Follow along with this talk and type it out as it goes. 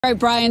All right,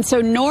 Brian,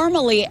 so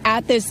normally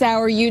at this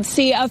hour, you'd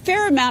see a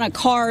fair amount of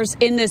cars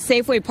in the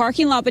Safeway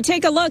parking lot, but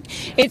take a look.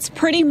 It's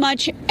pretty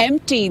much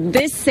empty.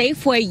 This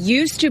Safeway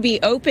used to be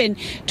open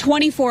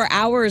 24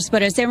 hours,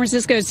 but a San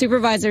Francisco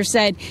supervisor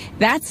said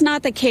that's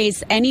not the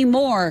case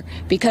anymore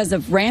because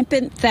of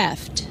rampant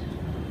theft.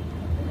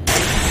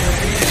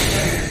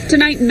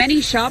 Tonight,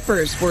 many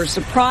shoppers were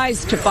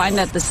surprised to find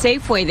that the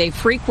Safeway they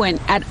frequent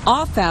at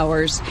off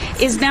hours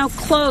is now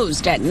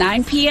closed at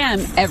 9 p.m.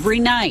 every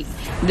night.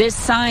 This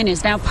sign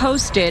is now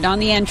posted on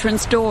the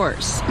entrance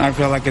doors. I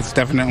feel like it's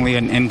definitely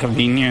an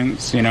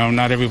inconvenience.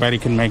 Not everybody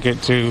can make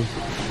it to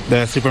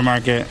the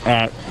supermarket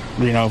at,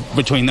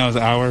 between those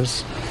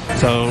hours.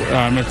 So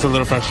it's a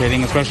little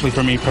frustrating, especially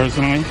for me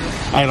personally.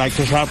 I like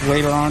to shop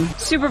later on.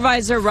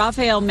 Supervisor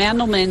Raphael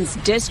Mandelman's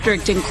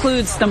district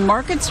includes the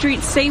Market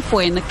Street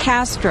Safeway in the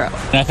Castro.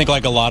 And I think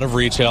like a lot of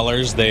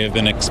retailers, they have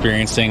been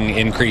experiencing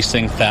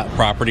increasing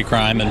property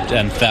crime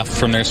and theft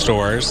from their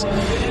stores.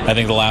 I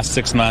think the last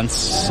 6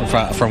 months,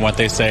 from what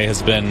they say,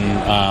 has been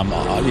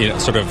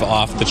sort of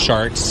off the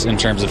charts in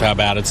terms of how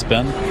bad it's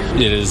been.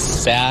 It is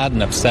sad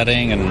and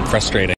upsetting and frustrating.